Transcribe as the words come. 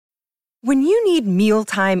When you need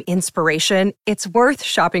mealtime inspiration, it's worth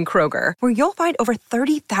shopping Kroger, where you'll find over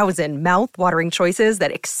 30,000 mouth-watering choices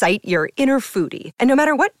that excite your inner foodie. And no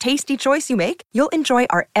matter what tasty choice you make, you'll enjoy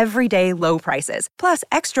our everyday low prices, plus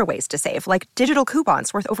extra ways to save, like digital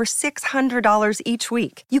coupons worth over $600 each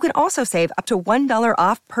week. You can also save up to $1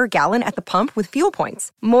 off per gallon at the pump with fuel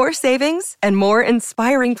points. More savings and more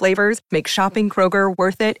inspiring flavors make shopping Kroger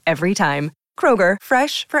worth it every time. Kroger,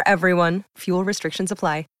 fresh for everyone. Fuel restrictions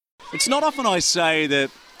apply. It's not often I say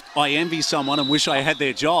that I envy someone and wish I had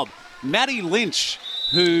their job. Matty Lynch,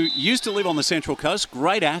 who used to live on the Central Coast,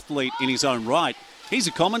 great athlete in his own right. He's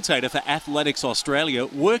a commentator for Athletics Australia,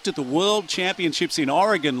 worked at the World Championships in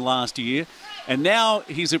Oregon last year, and now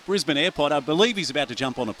he's at Brisbane Airport. I believe he's about to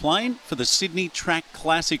jump on a plane for the Sydney Track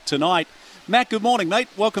Classic tonight. Matt, good morning, mate.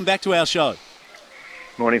 Welcome back to our show.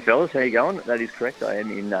 Morning, fellas. How you going? That is correct.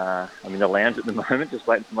 I'm in the lounge at the moment, just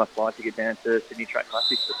waiting for my flight to get down to Sydney Track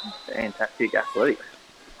Classic for some fantastic athletics.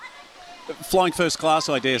 Flying first class,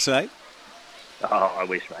 I dare say. Oh, I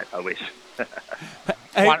wish, mate. I wish.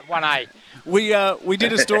 Hey, 1A. We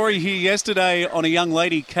did a story here yesterday on a young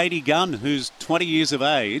lady, Katie Gunn, who's 20 years of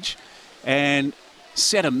age, and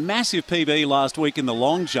set a massive PB last week in the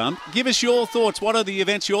long jump. Give us your thoughts. What are the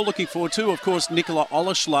events you're looking forward to? Of course, Nicola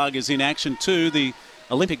Ollerschlag is in action too, the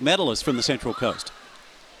Olympic medalist from the Central Coast.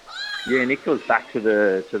 Yeah, Nicola's back to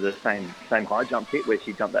the same high jump pit where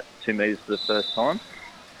she jumped that 2 metres for the first time.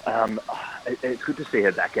 It's good to see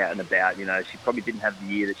her back out and about. You know, she probably didn't have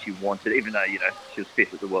the year that she wanted, even though, you know, she was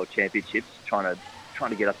fifth at the World Championships, trying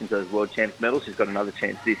to get up into those World Champs medals. She's got another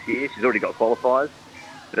chance this year. She's already got qualifiers.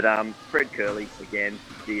 But Fred Curley, again,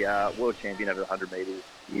 the world champion over the 100 metres,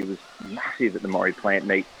 he was massive at the Maury Plant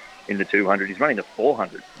meet in the 200. He's running the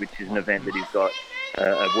 400, which is an event that he's got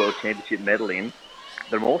a World Championship medal in.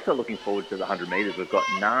 But I'm also looking forward to the 100 metres. We've got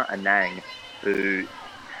Na Anang, who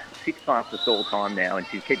sixth fastest all time now, and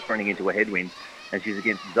she keeps running into a headwind. And she's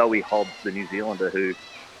against Zoe Hobbs, the New Zealander, who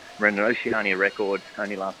ran an Oceania record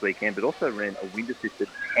only last weekend, but also ran a wind-assisted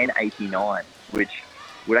 10.89, which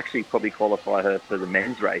would actually probably qualify her for the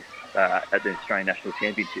men's race at the Australian National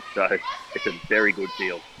Championship. So it's a very good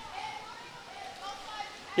field.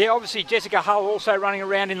 Yeah, obviously Jessica Hull also running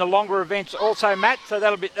around in the longer events also, Matt, so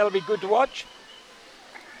that'll be good to watch.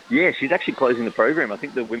 Yeah, she's actually closing the program. I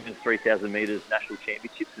think the women's 3,000 metres national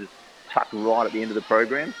championships is tucked right at the end of the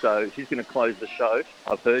program, so she's going to close the show.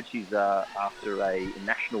 I've heard she's after a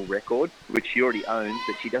national record, which she already owns,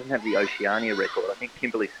 but she doesn't have the Oceania record. I think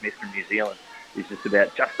Kimberly Smith from New Zealand is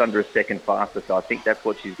just under a second faster, so I think that's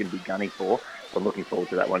what she's going to be gunning for. So I'm looking forward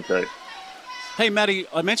to that one too. Hey, Matty,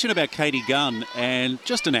 I mentioned about Katie Gunn, and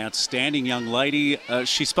just an outstanding young lady.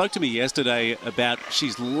 She spoke to me yesterday about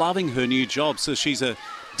she's loving her new job. So she's a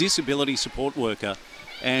disability support worker,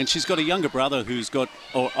 and she's got a younger brother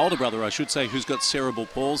older brother, I should say, who's got cerebral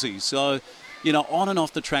palsy. So, you know, on and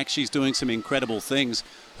off the track, she's doing some incredible things.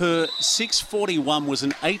 Her 6:41 was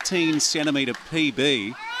an 18-centimetre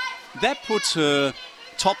PB. That puts her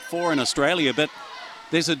top 4 in Australia, but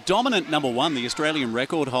there's a dominant number 1, the Australian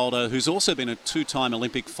record holder, who's also been a 2-time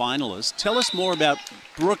Olympic finalist. Tell us more about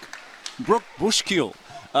Brooke Bushkill,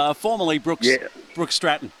 formerly Brooke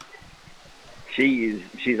Stratton.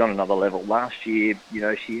 She's on another level. Last year, you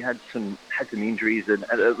know, she had some injuries, and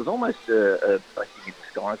it was almost a blessing in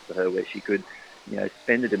disguise for her, where she could, you know,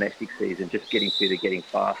 spend the domestic season just getting fitter, getting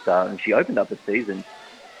faster, and she opened up the season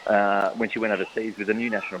when she went overseas with a new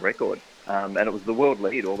national record. And it was the world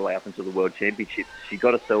lead all the way up until the World Championships. She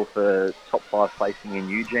got herself a top 5 placing in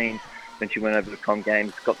Eugene. Then she went over to the Com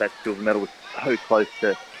Games, got that silver medal, was so close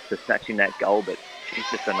to snatching that gold, but she's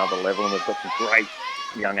just another level, and we've got some great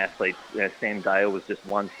young athletes. You know, Sam Dale was just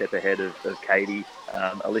one step ahead of Katie.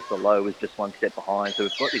 Alyssa Lowe was just one step behind. So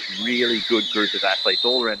we've got this really good group of athletes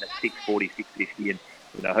all around the 640, 650, and,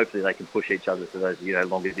 you know, hopefully they can push each other to those, you know,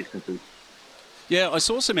 longer distances. Yeah, I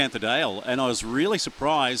saw Samantha Dale, and I was really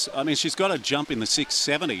surprised. I mean, she's got a jump in the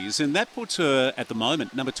 670s, and that puts her, at the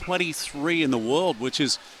moment, number 23 in the world, which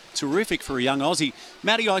is terrific for a young Aussie.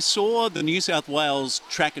 Matty, I saw the New South Wales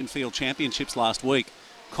Track and Field Championships last week.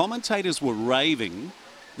 Commentators were raving.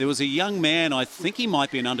 There was a young man, I think he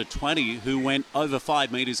might be an under 20, who went over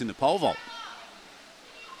 5 metres in the pole vault.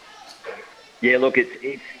 Yeah, look,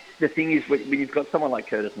 it's the thing is, when you've got someone like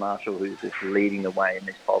Curtis Marshall who's just leading the way in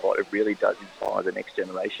this pole vault, it really does inspire the next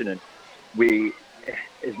generation. And we,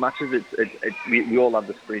 as much as we all love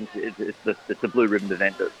the sprint, it's the blue ribbon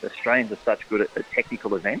event. The Australians are such good at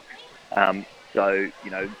technical events. So,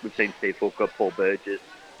 you know, we've seen Steve Hooker, Paul Burgess,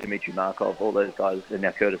 Dmitry Markov, all those guys, and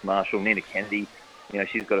now Curtis Marshall, Nina Kennedy. You know,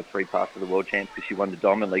 she's got a free pass to the World Champs because she won the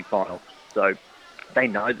Diamond League final. So they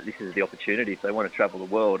know that this is the opportunity. If they want to travel the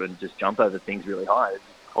world and just jump over things really high,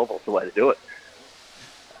 pole vault's the way to do it.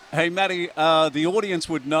 Hey, Matty, the audience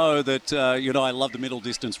would know that, I love the middle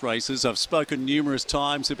distance races. I've spoken numerous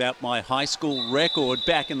times about my high school record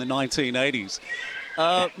back in the 1980s.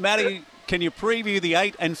 Matty, can you preview the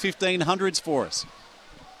 8 and 1500s for us?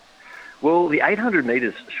 Well, the 800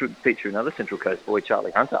 metres should feature another Central Coast boy,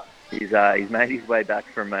 Charlie Hunter. He's made his way back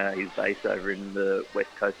from his base over in the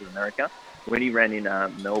west coast of America. When he ran in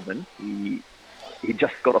Melbourne, he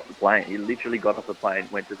just got off the plane. He literally got off the plane,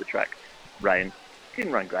 went to the track, ran.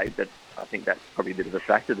 Didn't run great, but I think that's probably a bit of a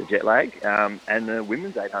factor, the jet lag. And the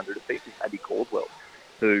women's 800 features Abby Caldwell,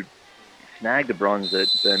 who snagged the bronze at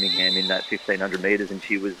Birmingham in that 1,500 metres, and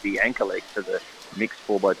she was the anchor leg for the mixed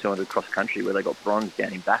 4x200 cross-country where they got bronze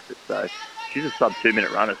down in Bassett. So she's a sub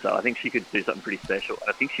 2-minute runner, so I think she could do something pretty special. And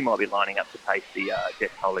I think she might be lining up to pace the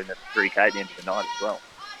Jess Hull in the 3K at the end of the night as well.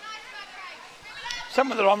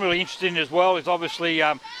 Someone that I'm really interested in as well is obviously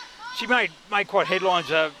she made quite headlines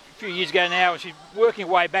a few years ago now. She's working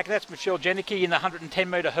her way back. That's Michelle Janicki in the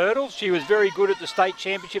 110-metre hurdles. She was very good at the state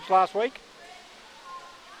championships last week.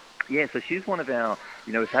 Yeah, so she's one of our,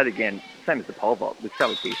 we've had, again, same as the pole vault, with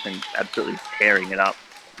Sally Pearson absolutely tearing it up.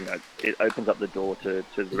 It opens up the door to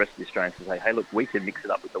the rest of the Australians to say, hey, look, we can mix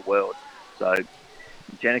it up with the world. So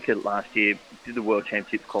Janica last year did the World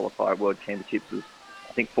Championships qualifier. World Championships was,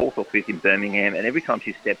 I think, 4th or 5th in Birmingham, and every time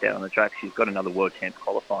she stepped out on the track, she's got another World Champs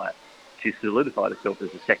qualifier. She's solidified herself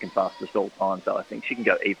as the second fastest all time, so I think she can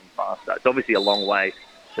go even faster. It's obviously a long way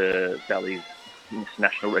to Sally's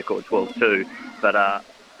international record 12.2, but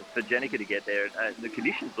for Janica to get there, the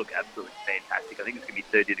conditions look absolutely fantastic. I think it's going to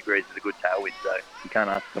be 30 degrees with a good tailwind, so you can't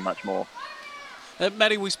ask for much more.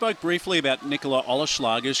 Matty, we spoke briefly about Nicola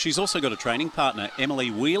Ollerschlager. She's also got a training partner,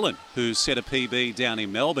 Emily Whelan, who set a PB down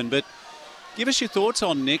in Melbourne. But give us your thoughts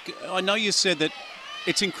on Nick. I know you said that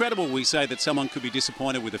it's incredible we say that someone could be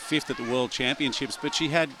disappointed with a 5th at the World Championships, but she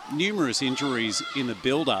had numerous injuries in the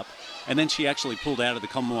build-up, and then she actually pulled out of the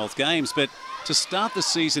Commonwealth Games. But to start the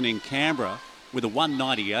season in Canberra with a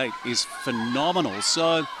 198 is phenomenal.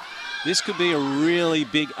 So this could be a really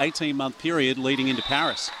big 18-month period leading into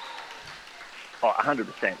Paris. Oh,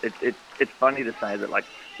 100%. It's funny to say that, like,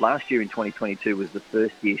 last year in 2022 was the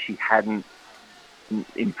first year she hadn't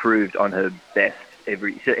improved on her best.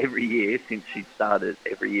 Every year since she started,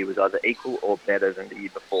 every year was either equal or better than the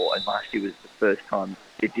year before. And last year was the first time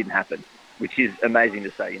it didn't happen, which is amazing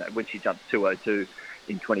to say. When she jumped 202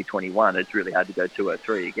 in 2021, it's really hard to go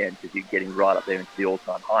 203 again because you're getting right up there into the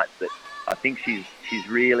all-time heights. But I think she's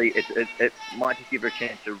really, it might just give her a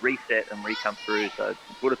chance to reset and re-come through. So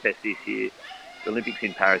Budapest this year, the Olympics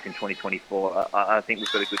in Paris in 2024, I think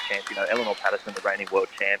we've got a good chance. Eleanor Patterson, the reigning world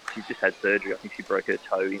champ, she just had surgery. I think she broke her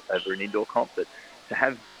toe over an indoor comp. But to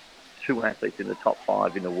have two athletes in the top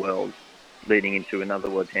 5 in the world leading into another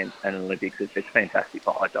world champ and an Olympics, it's fantastic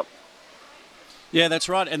for high jump. Yeah, that's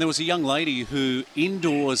right. And there was a young lady who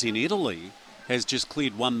indoors in Italy has just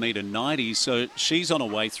cleared 1.90 metre, so she's on her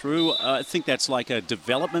way through. I think that's like a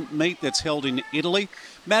development meet that's held in Italy.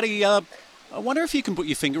 Matty, I wonder if you can put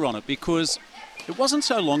your finger on it, because it wasn't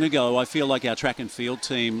so long ago I feel like our track and field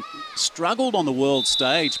team struggled on the world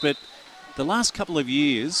stage, but the last couple of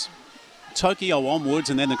years, Tokyo onwards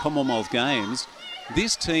and then the Commonwealth Games,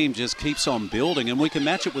 this team just keeps on building, and we can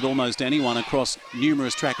match it with almost anyone across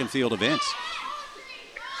numerous track and field events.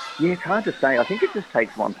 Yeah, it's hard to say. I think it just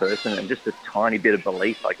takes one person and just a tiny bit of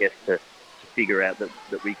belief, I guess, to figure out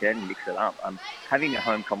that we can mix it up. Having a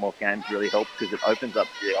home Commonwealth Games really helps because it opens up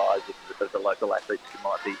the eyes of the local athletes who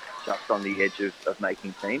might be just on the edge of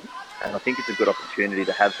making teams. And I think it's a good opportunity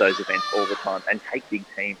to have those events all the time and take big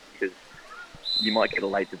teams, because you might get a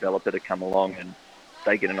late developer to come along and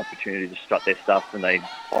they get an opportunity to strut their stuff and they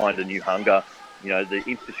find a new hunger. The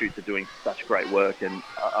institutes are doing such great work, and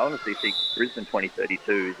I honestly think Brisbane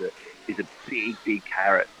 2032 is a big, big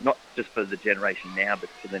carrot, not just for the generation now, but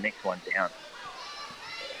for the next one down.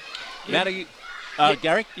 Matty,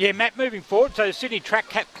 Gary? Yeah, Matt, moving forward, so Sydney Track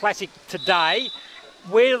Cap Classic today,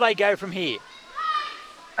 where do they go from here?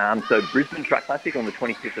 So Brisbane Track Classic on the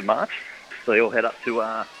 25th of March, so they all head up to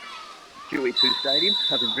QE2 Stadium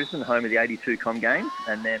up in Brisbane, home of the 82 Com Games,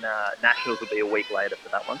 and then Nationals will be a week later for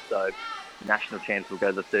that one, so National Champs will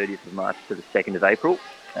go the 30th of March to the 2nd of April.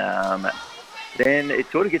 Then it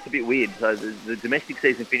sort of gets a bit weird. So the domestic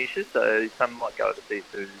season finishes, so some might go overseas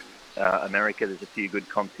to America. There's a few good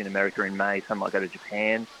comps in America in May. Some might go to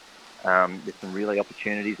Japan. There's some really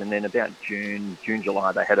opportunities. And then about June,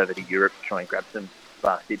 July, they head over to Europe to try and grab some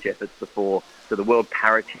last-ditch efforts before. So the World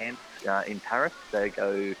Para Champs in Paris, they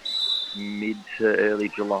go mid to early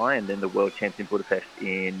July, and then the World Champs in Budapest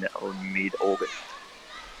in mid-August.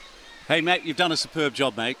 Hey, Matt, you've done a superb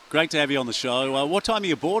job, mate. Great to have you on the show. What time are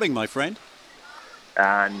you boarding, my friend?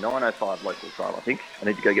 9:05 local time, I think. I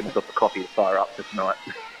need to go get myself a coffee to fire up for tonight.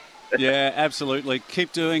 Yeah, absolutely.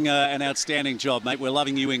 Keep doing an outstanding job, mate. We're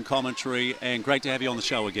loving you in commentary, and great to have you on the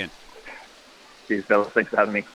show again. Cheers, fellas. Thanks for having me.